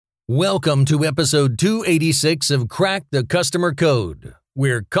Welcome to episode 286 of Crack the Customer Code,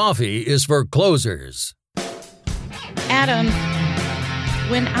 where coffee is for closers. Adam,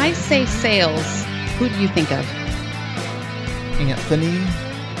 when I say sales, who do you think of? Anthony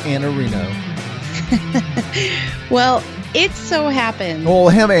Iannarino. Well, it so happened. Well,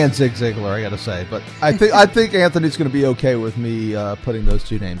 him and Zig Ziglar, I got to say. But I think Anthony's going to be okay with me putting those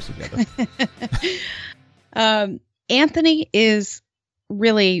two names together. Anthony is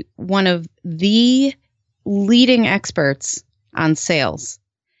really one of the leading experts on sales.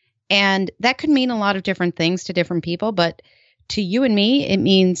 And that could mean a lot of different things to different people, but to you and me, it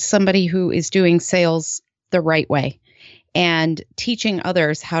means somebody who is doing sales the right way and teaching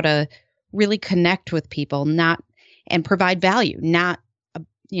others how to really connect with people, and provide value, not,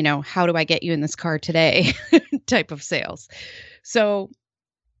 how do I get you in this car today type of sales. So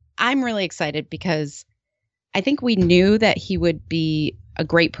I'm really excited because I think we knew that he would be a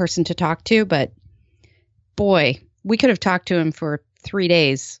great person to talk to, but boy, we could have talked to him for 3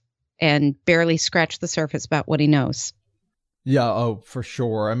 days and barely scratched the surface about what he knows. Yeah, oh, for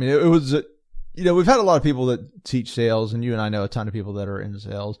sure. I mean, it was, we've had a lot of people that teach sales, and you and I know a ton of people that are in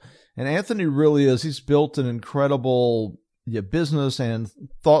sales. And Anthony really is, he's built an incredible business and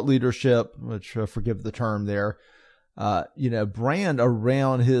thought leadership, which forgive the term there, brand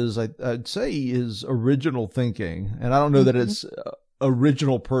around his, I'd say his original thinking. And I don't know that it's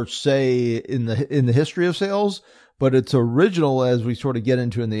original per se in the history of sales, but it's original as we sort of get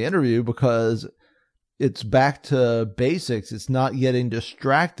into in the interview because it's back to basics. It's not getting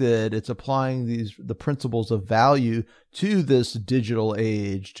distracted. It's applying the principles of value to this digital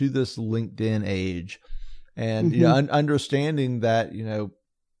age, to this LinkedIn age. And understanding that,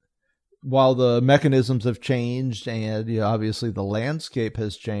 while the mechanisms have changed and obviously the landscape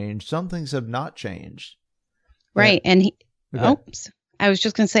has changed, some things have not changed. Right. And I was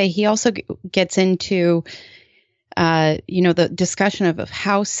just going to say, he also gets into the discussion of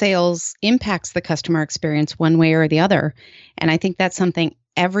how sales impacts the customer experience one way or the other. And I think that's something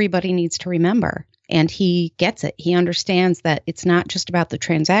everybody needs to remember. And he gets it. He understands that it's not just about the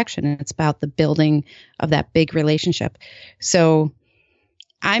transaction, it's about the building of that big relationship. So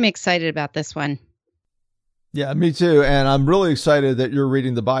I'm excited about this one. Yeah, me too. And I'm really excited that you're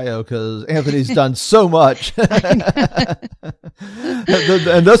reading the bio because Anthony's done so much. And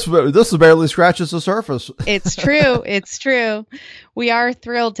this barely scratches the surface. It's true. It's true. We are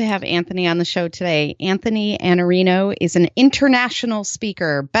thrilled to have Anthony on the show today. Anthony Iannarino is an international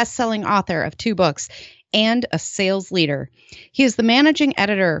speaker, best-selling author of 2 books, and a sales leader. He is the managing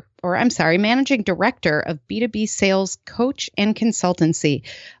director of B2B Sales Coach and Consultancy,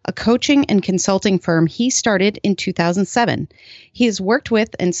 a coaching and consulting firm he started in 2007. He has worked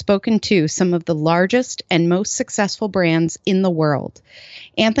with and spoken to some of the largest and most successful brands in the world.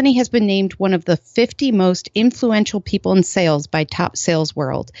 Anthony has been named one of the 50 most influential people in sales by Top Sales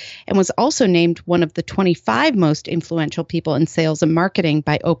World, and was also named one of the 25 most influential people in sales and marketing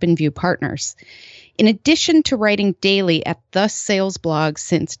by OpenView Partners. In addition to writing daily at The Sales Blog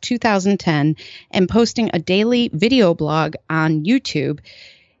since 2010 and posting a daily video blog on YouTube,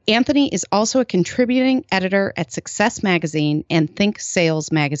 Anthony is also a contributing editor at Success Magazine and Think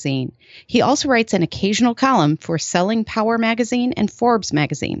Sales Magazine. He also writes an occasional column for Selling Power Magazine and Forbes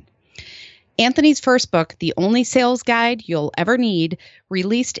Magazine. Anthony's first book, The Only Sales Guide You'll Ever Need,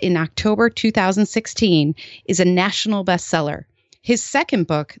 released in October 2016, is a national bestseller. His second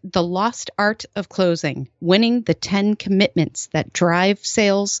book, The Lost Art of Closing, Winning the 10 Commitments That Drive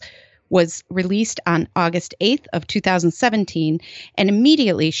Sales, was released on August 8th of 2017 and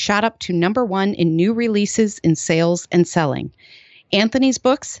immediately shot up to number 1 in new releases in sales and selling. Anthony's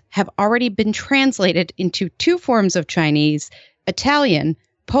books have already been translated into 2 forms of Chinese, Italian,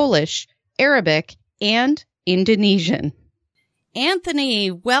 Polish, Arabic, and Indonesian. Anthony,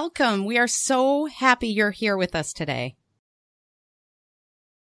 welcome. We are so happy you're here with us today.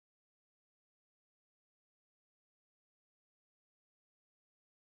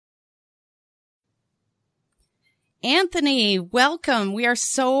 Anthony, welcome. We are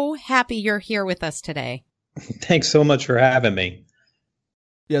so happy you're here with us today. Thanks so much for having me.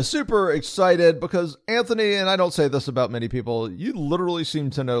 Yeah, super excited because Anthony, and I don't say this about many people, you literally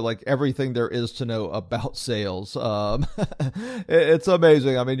seem to know like everything there is to know about sales. It's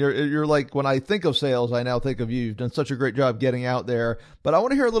amazing. I mean, you're like, when I think of sales, I now think of you. You've done such a great job getting out there, but I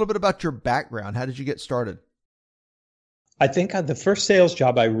want to hear a little bit about your background. How did you get started? I think the first sales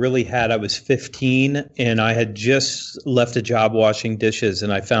job I really had, I was 15 and I had just left a job washing dishes,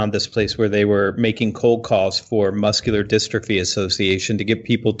 and I found this place where they were making cold calls for Muscular Dystrophy Association to get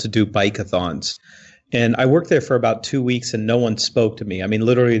people to do bike-a-thons. And I worked there for about 2 weeks and no one spoke to me. I mean,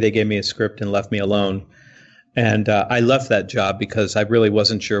 literally, they gave me a script and left me alone. And I left that job because I really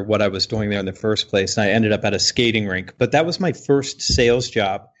wasn't sure what I was doing there in the first place. And I ended up at a skating rink. But that was my first sales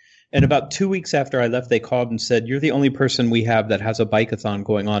job. And about 2 weeks after I left, they called and said, "You're the only person we have that has a bike-a-thon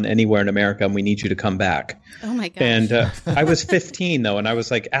going on anywhere in America, and we need you to come back." Oh, my gosh. And I was 15, though, and I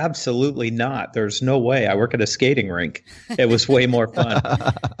was like, absolutely not. There's no way. I work at a skating rink. It was way more fun.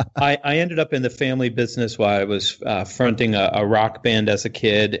 I ended up in the family business while I was fronting a rock band as a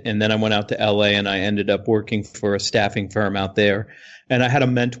kid, and then I went out to LA, and I ended up working for a staffing firm out there. And I had a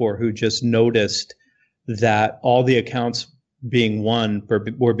mentor who just noticed that all the accounts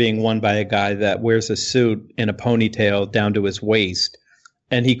were being won by a guy that wears a suit and a ponytail down to his waist.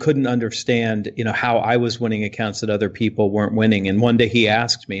 And he couldn't understand, how I was winning accounts that other people weren't winning. And one day he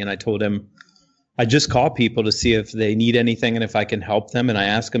asked me, and I told him, I just call people to see if they need anything and if I can help them. And I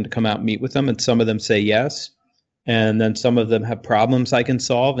ask them to come out and meet with them. And some of them say yes. And then some of them have problems I can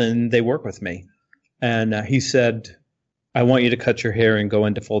solve, and they work with me. And he said, "I want you to cut your hair and go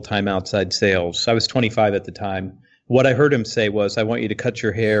into full-time outside sales." I was 25 at the time. What I heard him say was, "I want you to cut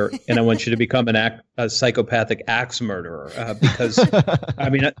your hair and I want you to become a psychopathic axe murderer." Because, I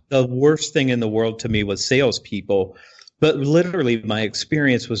mean, the worst thing in the world to me was salespeople. But literally, my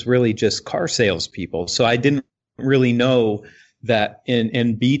experience was really just car salespeople. So I didn't really know that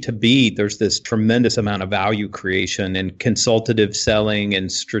in B2B, there's this tremendous amount of value creation and consultative selling and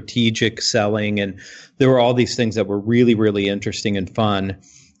strategic selling. And there were all these things that were really, really interesting and fun.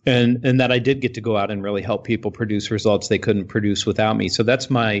 And that I did get to go out and really help people produce results they couldn't produce without me. So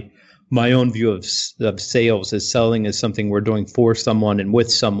that's my own view of sales, is selling is something we're doing for someone and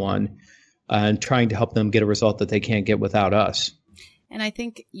with someone, and trying to help them get a result that they can't get without us. And I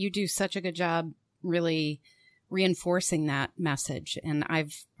think you do such a good job really reinforcing that message. And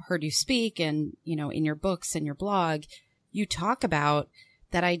I've heard you speak, and, in your books and your blog, you talk about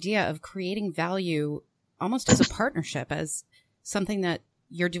that idea of creating value almost as a partnership, as something that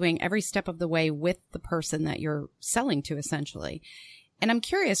you're doing every step of the way with the person that you're selling to, essentially. And I'm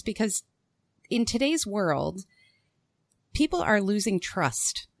curious because in today's world, people are losing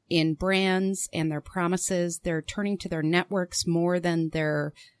trust in brands and their promises. They're turning to their networks more than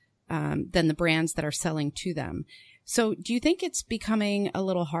than the brands that are selling to them. So do you think it's becoming a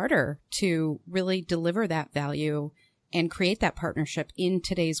little harder to really deliver that value and create that partnership in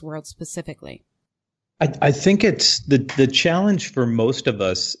today's world specifically? I think it's the challenge for most of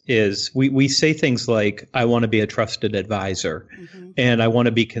us is we say things like, "I want to be a trusted advisor," and "I want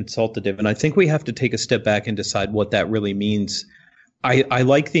to be consultative." And I think we have to take a step back and decide what that really means. I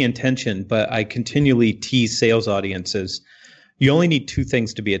like the intention, but I continually tease sales audiences. You only need two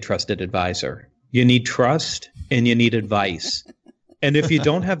things to be a trusted advisor. You need trust and you need advice. And if you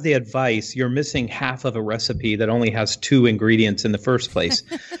don't have the advice, you're missing half of a recipe that only has 2 ingredients in the first place.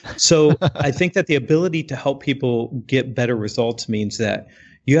 So I think that the ability to help people get better results means that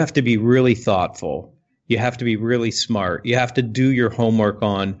you have to be really thoughtful. You have to be really smart. You have to do your homework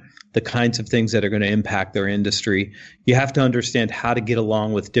on the kinds of things that are going to impact their industry. You have to understand how to get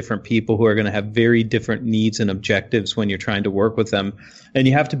along with different people who are going to have very different needs and objectives when you're trying to work with them. And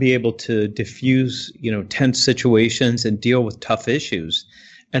you have to be able to diffuse, tense situations and deal with tough issues.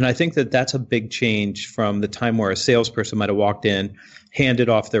 And I think that that's a big change from the time where a salesperson might have walked in, handed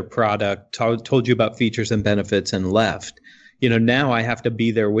off their product, told you about features and benefits and left. Now I have to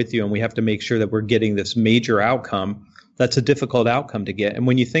be there with you, and we have to make sure that we're getting this major outcome. That's a difficult outcome to get. And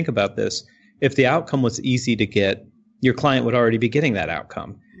when you think about this, if the outcome was easy to get, your client would already be getting that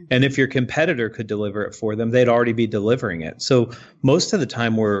outcome. And if your competitor could deliver it for them, they'd already be delivering it. So most of the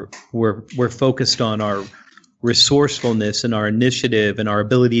time we're focused on our resourcefulness and our initiative and our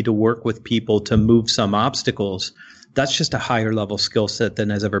ability to work with people to move some obstacles. That's just a higher level skill set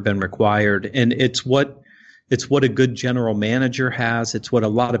than has ever been required. And it's what a good general manager has. It's what a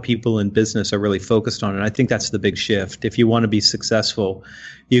lot of people in business are really focused on. And I think that's the big shift. If you want to be successful,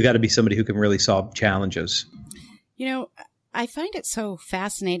 you got to be somebody who can really solve challenges. I find it so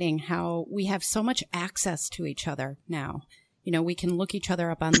fascinating how we have so much access to each other now. We can look each other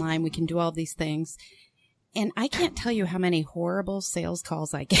up online. We can do all these things. And I can't tell you how many horrible sales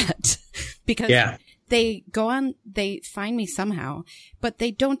calls I get because they go on, they find me somehow, but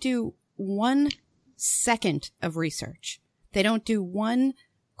they don't do 1 second of research. They don't do 1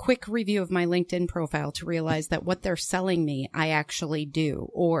 quick review of my LinkedIn profile to realize that what they're selling me, I actually do,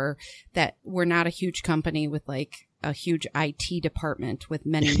 or that we're not a huge company with like a huge IT department with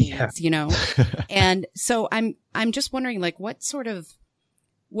many needs, And so I'm just wondering, like, what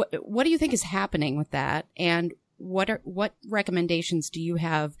do you think is happening with that? And what recommendations do you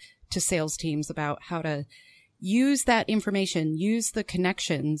have to sales teams about how to use that information, use the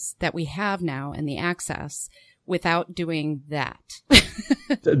connections that we have now and the access without doing that.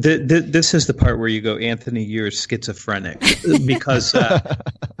 This is the part where you go, Anthony, you're schizophrenic, because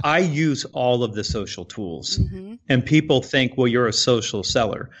I use all of the social tools, and people think, well, you're a social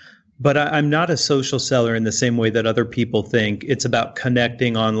seller. But I'm not a social seller in the same way that other people think. It's about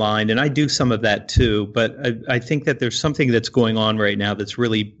connecting online, and I do some of that too. But I think that there's something that's going on right now that's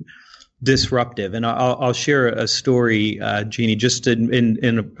really disruptive. And I'll share a story, Jeannie, just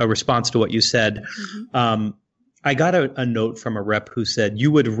in a response to what you said. I got a note from a rep who said,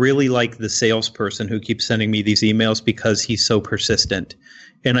 you would really like the salesperson who keeps sending me these emails because he's so persistent.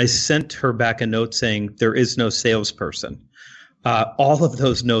 And I sent her back a note saying, there is no salesperson. All of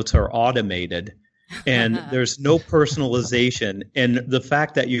those notes are automated, and there's no personalization. And the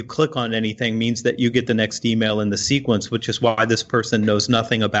fact that you click on anything means that you get the next email in the sequence, which is why this person knows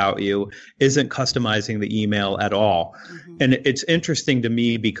nothing about you, isn't customizing the email at all. And it's interesting to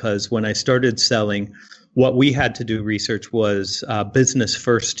me because when I started selling, what we had to do research was Business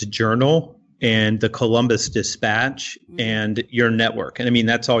First Journal and the Columbus Dispatch and your network. And I mean,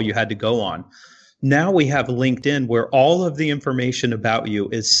 that's all you had to go on. Now we have LinkedIn where all of the information about you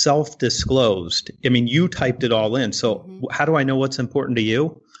is self-disclosed. I mean, you typed it all in. So how do I know what's important to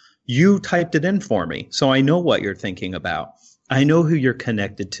you? You typed it in for me. So I know what you're thinking about. I know who you're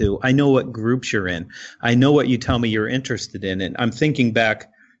connected to. I know what groups you're in. I know what you tell me you're interested in. And I'm thinking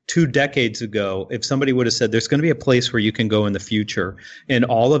back 2 decades ago, if somebody would have said there's going to be a place where you can go in the future and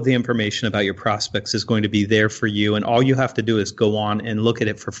all of the information about your prospects is going to be there for you, and all you have to do is go on and look at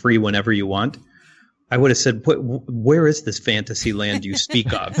it for free whenever you want, I would have said, where is this fantasy land you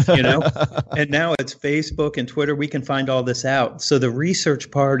speak of? You know? And now it's Facebook and Twitter. We can find all this out. So the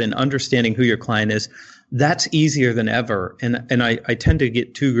research part and understanding who your client is, that's easier than ever. And I tend to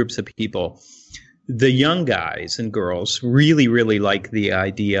get 2 groups of people. The young guys and girls really, really like the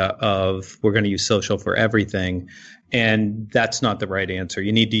idea of we're going to use social for everything. And that's not the right answer.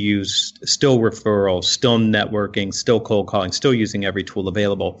 You need to use still referrals, still networking, still cold calling, still using every tool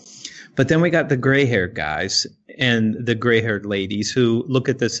available. But then we got the gray-haired guys and the gray-haired ladies who look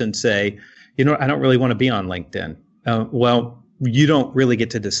at this and say, you know, I don't really want to be on LinkedIn. Well, you don't really get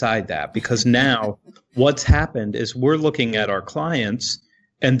to decide that, because now what's happened is we're looking at our clients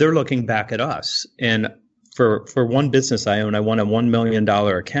and they're looking back at us. And for one business I own, I won a $1 million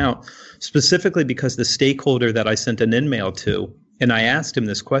account specifically because the stakeholder that I sent an email to, and I asked him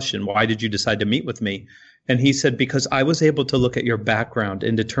this question, why did you decide to meet with me? And he said, because I was able to look at your background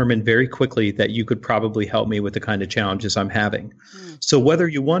and determine very quickly that you could probably help me with the kind of challenges I'm having. So whether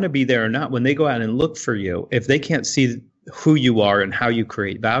you want to be there or not, when they go out and look for you, if they can't see who you are and how you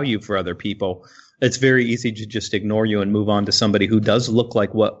create value for other people, it's very easy to just ignore you and move on to somebody who does look like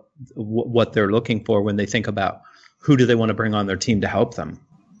what they're looking for when they think about who do they want to bring on their team to help them.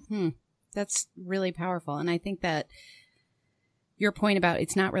 That's really powerful. And I think that your point about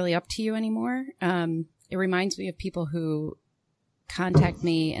it's not really up to you anymore, it reminds me of people who contact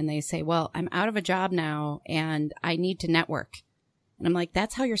me and they say, well, I'm out of a job now and I need to network. And I'm like,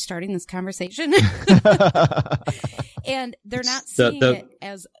 that's how you're starting this conversation? And they're not seeing it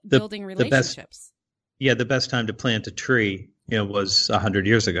as building relationships. The best time to plant a tree, was 100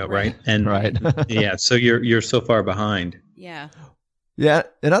 years ago, right? And right. Yeah, so you're so far behind. Yeah. Yeah,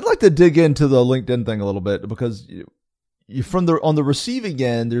 and I'd like to dig into the LinkedIn thing a little bit, because on the receiving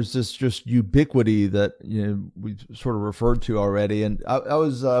end, there's this just ubiquity that we sort of referred to already. And I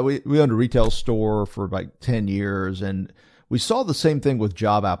was we owned a retail store for like 10 years, and we saw the same thing with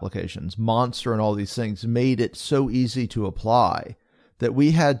job applications. Monster and all these things made it so easy to apply that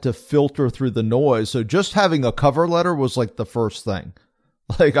we had to filter through the noise. So just having a cover letter was like the first thing.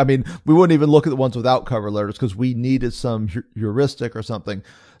 Like, I mean, we wouldn't even look at the ones without cover letters because we needed some heuristic or something.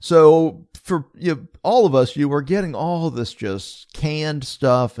 So for all of us, you were getting all this just canned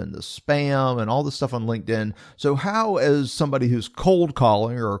stuff and the spam and all this stuff on LinkedIn. So how, as somebody who's cold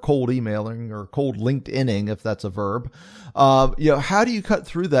calling or cold emailing or cold LinkedIning, if that's a verb, how do you cut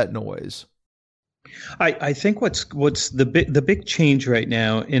through that noise? I think what's the big change right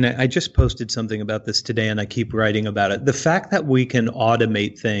now, and I just posted something about this today, and I keep writing about it. The fact that we can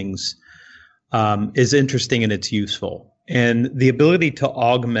automate things is interesting and it's useful, and the ability to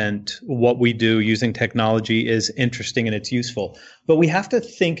augment what we do using technology is interesting and it's useful. But we have to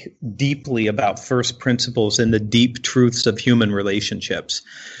think deeply about first principles and the deep truths of human relationships.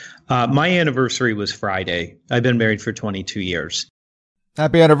 My anniversary was Friday. I've been married for 22 years.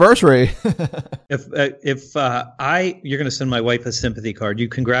 Happy anniversary. If you're going to send my wife a sympathy card, you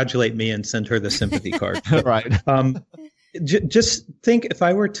congratulate me and send her the sympathy card. Right. Just think, if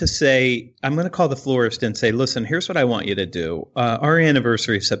I were to say, I'm going to call the florist and say, listen, here's what I want you to do. Our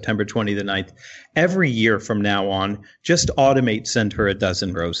anniversary is September 29th. Every year from now on, just automate, send her a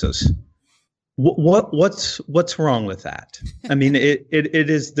dozen roses. What's wrong with that? I mean, it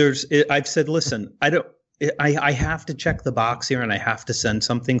is, I've said, listen, I have to check the box here and I have to send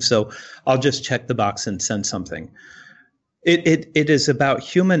something. So I'll just check the box and send something. It is about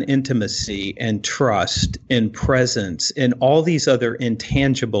human intimacy and trust and presence and all these other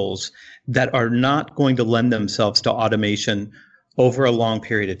intangibles that are not going to lend themselves to automation over a long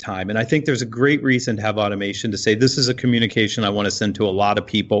period of time. And I think there's a great reason to have automation, to say this is a communication I want to send to a lot of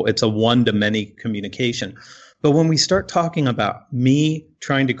people. It's a one-to-many communication. But when we start talking about me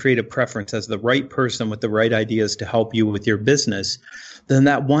trying to create a preference as the right person with the right ideas to help you with your business, then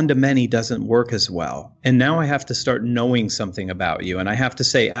that one-to-many doesn't work as well. And now I have to start knowing something about you. And I have to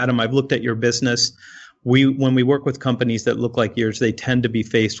say, Adam, I've looked at your business. When we work with companies that look like yours, they tend to be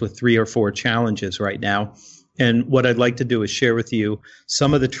faced with 3 or 4 challenges right now. And what I'd like to do is share with you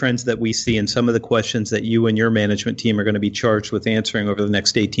some of the trends that we see and some of the questions that you and your management team are going to be charged with answering over the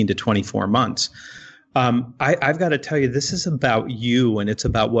next 18 to 24 months. I've got to tell you, this is about you and it's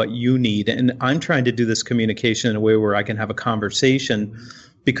about what you need. And I'm trying to do this communication in a way where I can have a conversation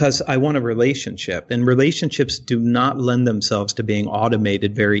because I want a relationship. And relationships do not lend themselves to being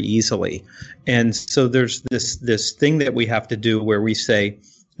automated very easily. And so there's this thing that we have to do where we say,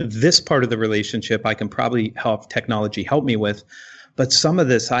 this part of the relationship I can probably have technology help me with. But some of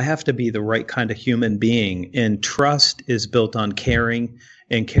this, I have to be the right kind of human being. And trust is built on caring,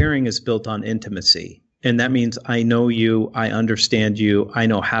 and caring is built on intimacy. And that means I know you, I understand you, I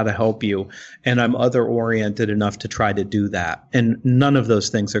know how to help you, and I'm other-oriented enough to try to do that. And none of those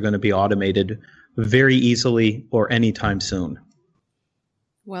things are going to be automated very easily or anytime soon.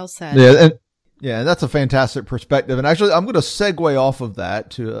 Well said. Yeah, and that's a fantastic perspective. And actually, I'm going to segue off of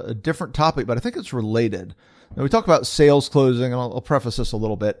that to a different topic, but I think it's related. Now, we talk about sales closing, and I'll preface this a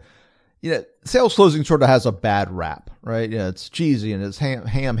little bit. Sales closing sort of has a bad rap, right? It's cheesy and it's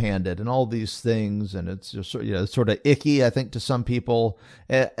ham-handed and all these things, and it's just sort of icky, I think, to some people.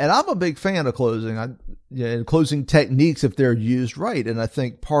 And I'm a big fan of closing. And closing techniques if they're used right. And I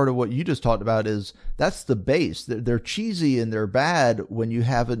think part of what you just talked about is that's the base. They're cheesy and they're bad when you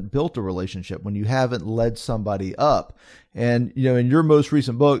haven't built a relationship, when you haven't led somebody up. And in your most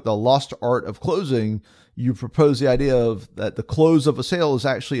recent book, The Lost Art of Closing, you propose the idea of that the close of a sale is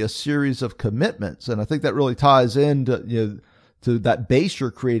actually a series of commitments. And I think that really ties into, to that base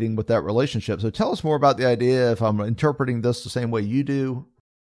you're creating with that relationship. So tell us more about the idea, if I'm interpreting this the same way you do.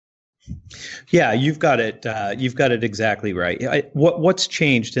 Yeah, you've got it. You've got it exactly right. What's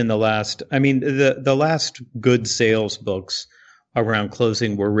changed in the last, the last good sales books around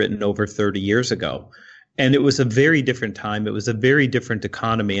closing were written over 30 years ago. And it was a very different time. It was a very different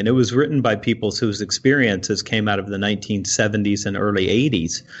economy. And it was written by people whose experiences came out of the 1970s and early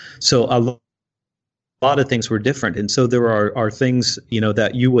 80s. So a lot of things were different. And so there are things,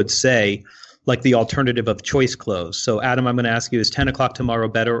 that you would say, like the alternative of choice close. So Adam, I'm going to ask you, is 10 o'clock tomorrow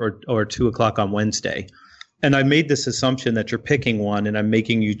better or 2 o'clock on Wednesday? And I made this assumption that you're picking one and I'm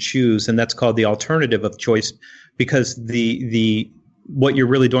making you choose. And that's called the alternative of choice, because what you're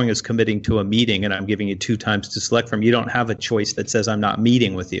really doing is committing to a meeting, and I'm giving you 2 times to select from. You don't have a choice that says I'm not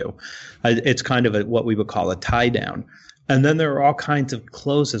meeting with you. It's kind of what we would call a tie down. And then there are all kinds of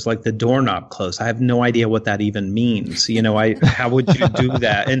closes, like the doorknob close. I have no idea what that even means. How would you do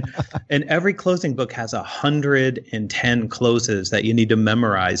that? And every closing book has 110 closes that you need to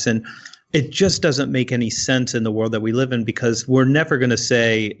memorize. And it just doesn't make any sense in the world that we live in, because we're never going to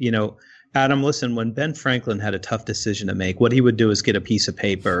say, Adam, listen, when Ben Franklin had a tough decision to make, what he would do is get a piece of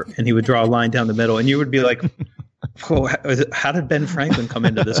paper and he would draw a line down the middle, and you would be like, oh, how did Ben Franklin come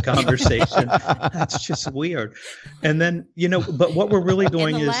into this conversation? That's just weird. And then, but what we're really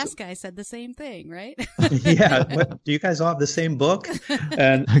doing and the last guy said the same thing, right? Yeah. Do you guys all have the same book?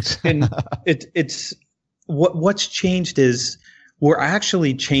 And it's what's changed is we're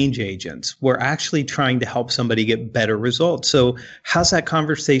actually change agents. We're actually trying to help somebody get better results. So how's that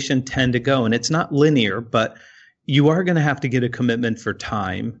conversation tend to go? And it's not linear, but you are going to have to get a commitment for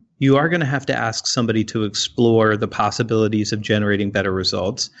time. You are going to have to ask somebody to explore the possibilities of generating better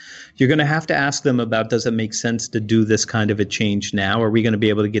results. You're going to have to ask them about, does it make sense to do this kind of a change now? Are we going to be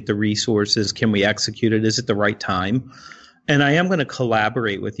able to get the resources? Can we execute it? Is it the right time? And I am going to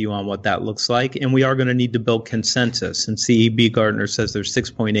collaborate with you on what that looks like. And we are going to need to build consensus. And CEB Gartner says there's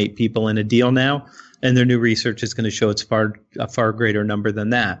 6.8 people in a deal now, and their new research is going to show it's a far greater number than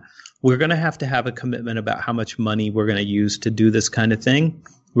that. We're going to have a commitment about how much money we're going to use to do this kind of thing.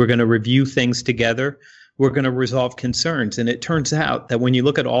 We're going to review things together. we're going to resolve concerns. And it turns out that when you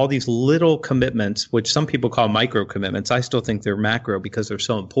look at all these little commitments, which some people call micro commitments, I still think they're macro because they're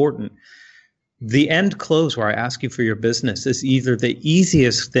so important. The end close where I ask you for your business is either the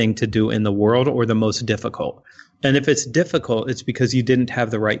easiest thing to do in the world or the most difficult. And if it's difficult, it's because you didn't have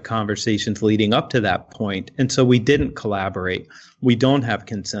the right conversations leading up to that point. And so we didn't collaborate. We don't have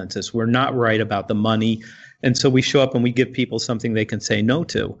consensus. We're not right about the money. And so we show up and we give people something they can say no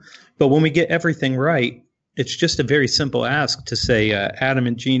to. But when we get everything right, it's just a very simple ask to say, Adam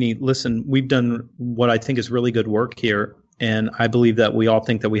and Jeannie, listen, we've done what I think is really good work here. And I believe that we all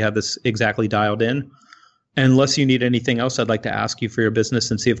think that we have this exactly dialed in. Unless you need anything else, I'd like to ask you for your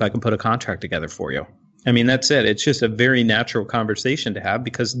business and see if I can put a contract together for you. I mean, that's it. It's just a very natural conversation to have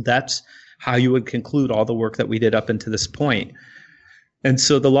because that's how you would conclude all the work that we did up until this point. And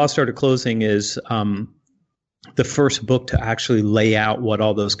so the Lost Art of Closing is the first book to actually lay out what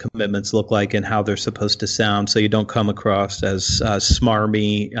all those commitments look like and how they're supposed to sound, so you don't come across as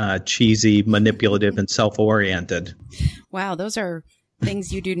smarmy, cheesy, manipulative, and self-oriented. Wow, those are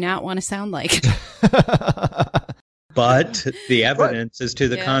things you do not want to sound like. But the evidence is to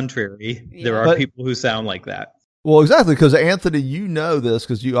the contrary. Yeah. There are people who sound like that. Well, exactly, because Anthony, you know this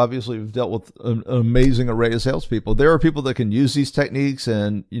because you obviously have dealt with an amazing array of salespeople. There are people that can use these techniques,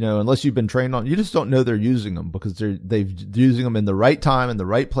 and unless you've been trained on, you just don't know they're using them because they've using them in the right time, in the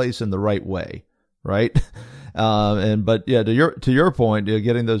right place, in the right way, right? But to your point,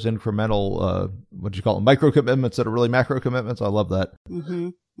 getting those incremental, what do you call them, micro commitments that are really macro commitments. I love that. Mm-hmm.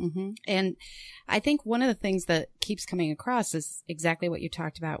 Mm-hmm. And I think one of the things that keeps coming across is exactly what you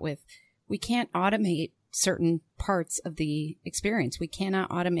talked about with, we can't automate certain parts of the experience. We cannot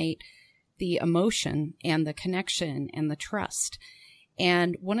automate the emotion and the connection and the trust.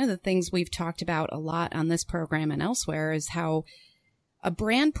 And one of the things we've talked about a lot on this program and elsewhere is how a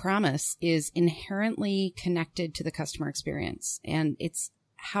brand promise is inherently connected to the customer experience. And it's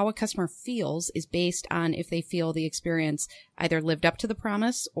how a customer feels is based on if they feel the experience either lived up to the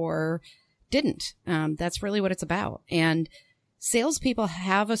promise or didn't. That's really what it's about. And salespeople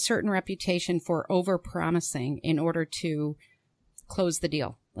have a certain reputation for over-promising in order to close the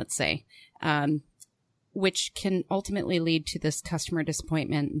deal, let's say, which can ultimately lead to this customer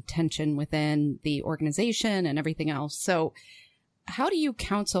disappointment and tension within the organization and everything else. So how do you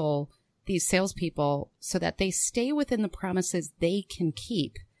counsel these salespeople so that they stay within the promises they can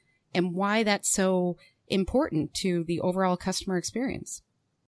keep, and why that's so important to the overall customer experience?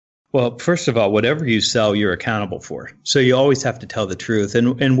 Well, first of all, whatever you sell, you're accountable for. So you always have to tell the truth.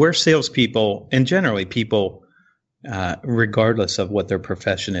 And we're salespeople, and generally people, regardless of what their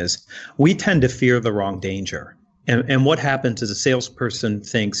profession is, we tend to fear the wrong danger. And what happens is a salesperson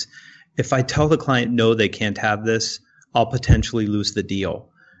thinks, if I tell the client, no, they can't have this, I'll potentially lose the deal.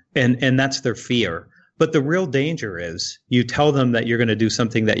 And that's their fear. But the real danger is you tell them that you're going to do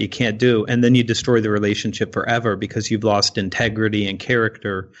something that you can't do, and then you destroy the relationship forever because you've lost integrity and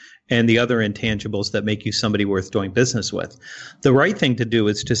character and the other intangibles that make you somebody worth doing business with. The right thing to do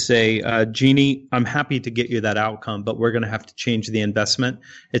is to say, Jeannie, I'm happy to get you that outcome, but we're going to have to change the investment.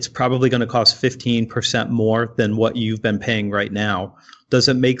 It's probably going to cost 15% more than what you've been paying right now. Does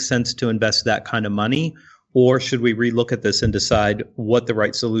it make sense to invest that kind of money? Or should we relook at this and decide what the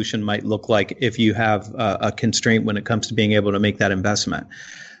right solution might look like if you have a constraint when it comes to being able to make that investment?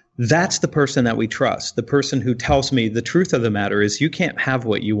 That's the person that we trust. The person who tells me the truth of the matter is you can't have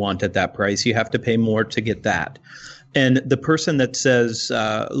what you want at that price. You have to pay more to get that. And the person that says,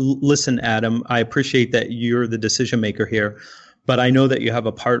 listen, Adam, I appreciate that you're the decision maker here, but I know that you have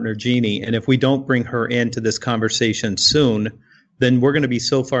a partner, Jeannie, and if we don't bring her into this conversation soon, then we're going to be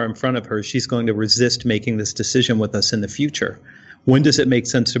so far in front of her, she's going to resist making this decision with us in the future. When does it make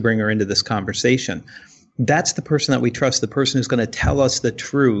sense to bring her into this conversation? That's the person that we trust, the person who's going to tell us the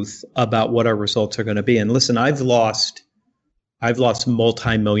truth about what our results are going to be. And listen, I've lost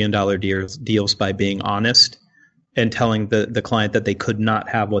multi-million-dollar deals by being honest and telling the client that they could not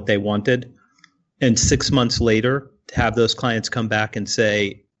have what they wanted. And 6 months later, to have those clients come back and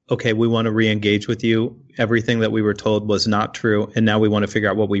say, okay, we want to re-engage with you. Everything that we were told was not true. And now we want to figure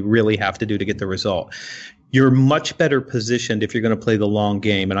out what we really have to do to get the result. You're much better positioned if you're going to play the long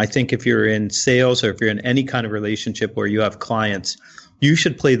game. And I think if you're in sales or if you're in any kind of relationship where you have clients, you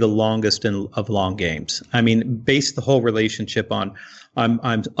should play the longest of long games. I mean, base the whole relationship on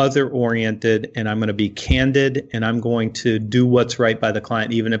I'm other oriented, and I'm going to be candid, and I'm going to do what's right by the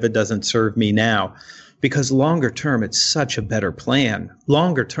client, even if it doesn't serve me now. Because longer term, it's such a better plan.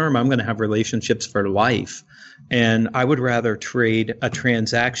 Longer term, I'm going to have relationships for life. And I would rather trade a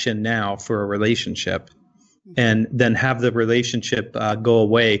transaction now for a relationship and then have the relationship go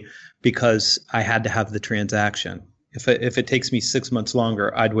away because I had to have the transaction. If it takes me 6 months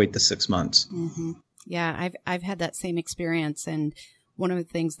longer, I'd wait the 6 months. Mm-hmm. Yeah, I've had that same experience. And one of the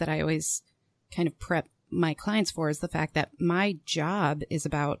things that I always kind of prep my clients for is the fact that my job is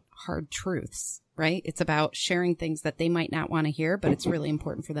about hard truths, right? It's about sharing things that they might not want to hear, but it's really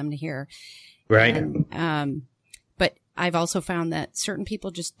important for them to hear. Right. And, but I've also found that certain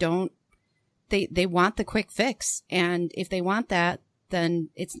people just don't, they want the quick fix. And if they want that, then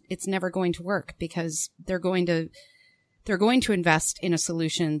it's never going to work, because they're going to invest in a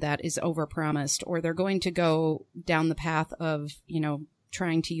solution that is overpromised, or they're going to go down the path of,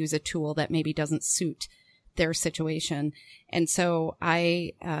 trying to use a tool that maybe doesn't suit their situation. And so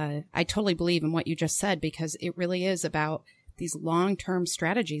I totally believe in what you just said, because it really is about these long-term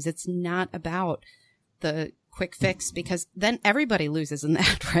strategies. It's not about the quick fix, because then everybody loses in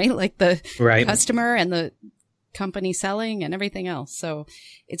that, right? Like the customer and the company selling and everything else. So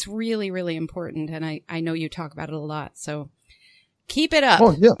it's really, really important. And I know you talk about it a lot. So keep it up.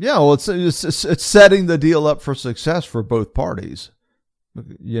 Well, yeah. Well, it's setting the deal up for success for both parties.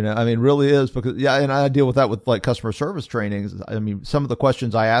 Really is, because, and I deal with that with like customer service trainings. I mean, some of the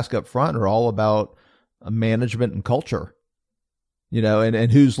questions I ask up front are all about management and culture,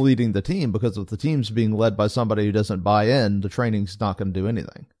 and who's leading the team, because if the team's being led by somebody who doesn't buy in, the training's not going to do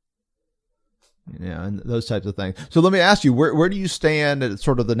anything. And those types of things. So let me ask you, where do you stand at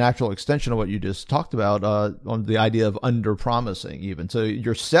sort of the natural extension of what you just talked about, on the idea of under-promising even? So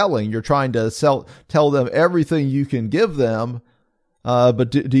you're trying to tell them everything you can give them,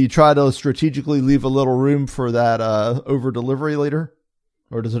 but do you try to strategically leave a little room for that over-delivery later?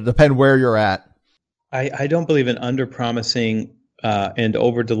 Or does it depend where you're at? I don't believe in under-promising and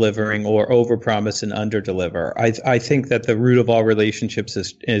over-delivering, or over-promise and under-deliver. I think that the root of all relationships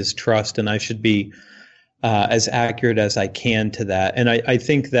is trust, and I should be as accurate as I can to that. And I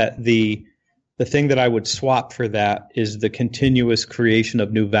think that the thing that I would swap for that is the continuous creation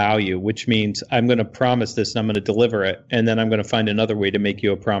of new value, which means I'm going to promise this and I'm going to deliver it, and then I'm going to find another way to make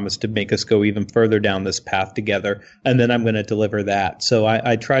you a promise to make us go even further down this path together, and then I'm going to deliver that. So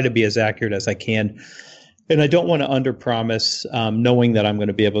I try to be as accurate as I can. And I don't want to underpromise, knowing that I'm going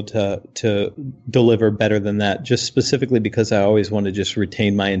to be able to deliver better than that, just specifically because I always want to just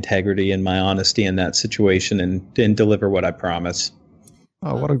retain my integrity and my honesty in that situation and deliver what I promise.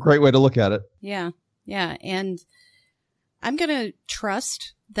 Oh, what a great way to look at it. Yeah. Yeah. And I'm going to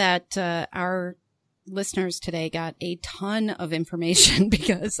trust that our listeners today got a ton of information,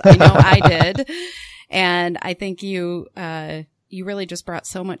 because I know I did. And I think you really just brought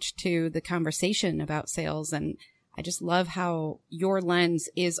so much to the conversation about sales. And I just love how your lens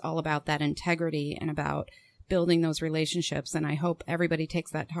is all about that integrity and about building those relationships. And I hope everybody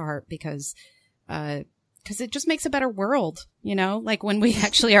takes that to heart, because it just makes a better world, like when we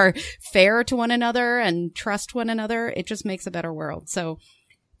actually are fair to one another and trust one another, it just makes a better world. So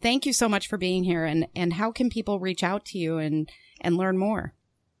thank you so much for being here. And how can people reach out to you and learn more?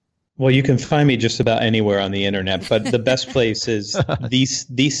 Well, you can find me just about anywhere on the internet, but the best place is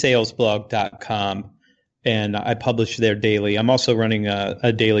thesalesblog.com, and I publish there daily. I'm also running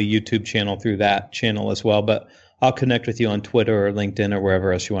a daily YouTube channel through that channel as well, but I'll connect with you on Twitter or LinkedIn or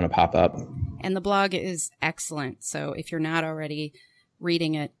wherever else you want to pop up. And the blog is excellent. So if you're not already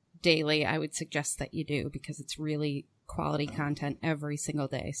reading it daily, I would suggest that you do, because it's really quality content every single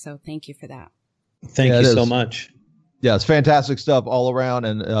day. So thank you for that. Thank you so much. Yeah, it's fantastic stuff all around.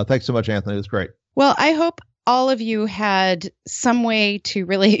 And thanks so much, Anthony. It was great. Well, I hope all of you had some way to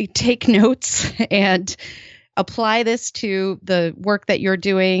really take notes and apply this to the work that you're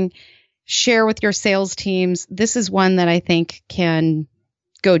doing. Share with your sales teams. This is one that I think can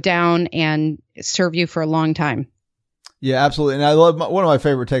go down and serve you for a long time. Yeah, absolutely. And I love one of my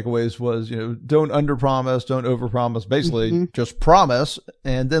favorite takeaways was, don't underpromise, don't overpromise. Basically, just promise,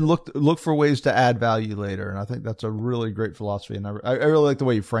 and then look for ways to add value later. And I think that's a really great philosophy. And I really like the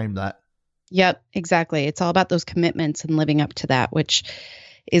way you framed that. Yep, exactly. It's all about those commitments and living up to that, which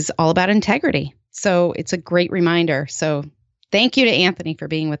is all about integrity. So it's a great reminder. So thank you to Anthony for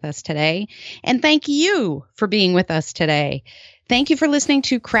being with us today. And thank you for being with us today. Thank you for listening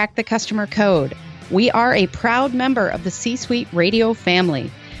to Crack the Customer Code. We are a proud member of the C-Suite Radio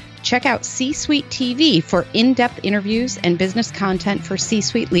family. Check out C-Suite TV for in-depth interviews and business content for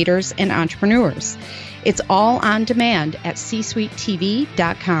C-Suite leaders and entrepreneurs. It's all on demand at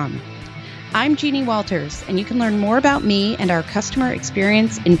csuitetv.com. I'm Jeannie Walters, and you can learn more about me and our customer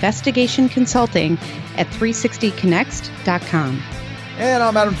experience investigation consulting at 360connext.com. And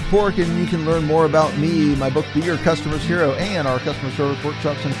I'm Adam Toporek, and you can learn more about me, my book, Be Your Customer's Hero, and our customer service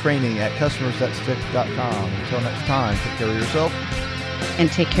workshops and training at customersthatstick.com. Until next time, take care of yourself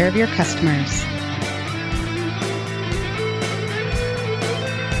and take care of your customers.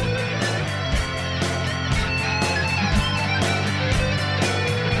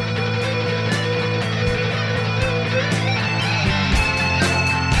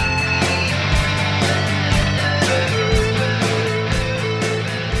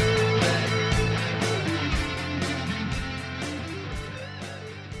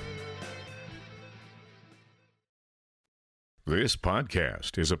 This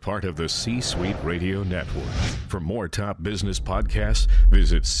podcast is a part of the C-Suite Radio Network. For more top business podcasts,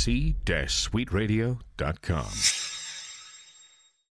 visit c-suiteradio.com.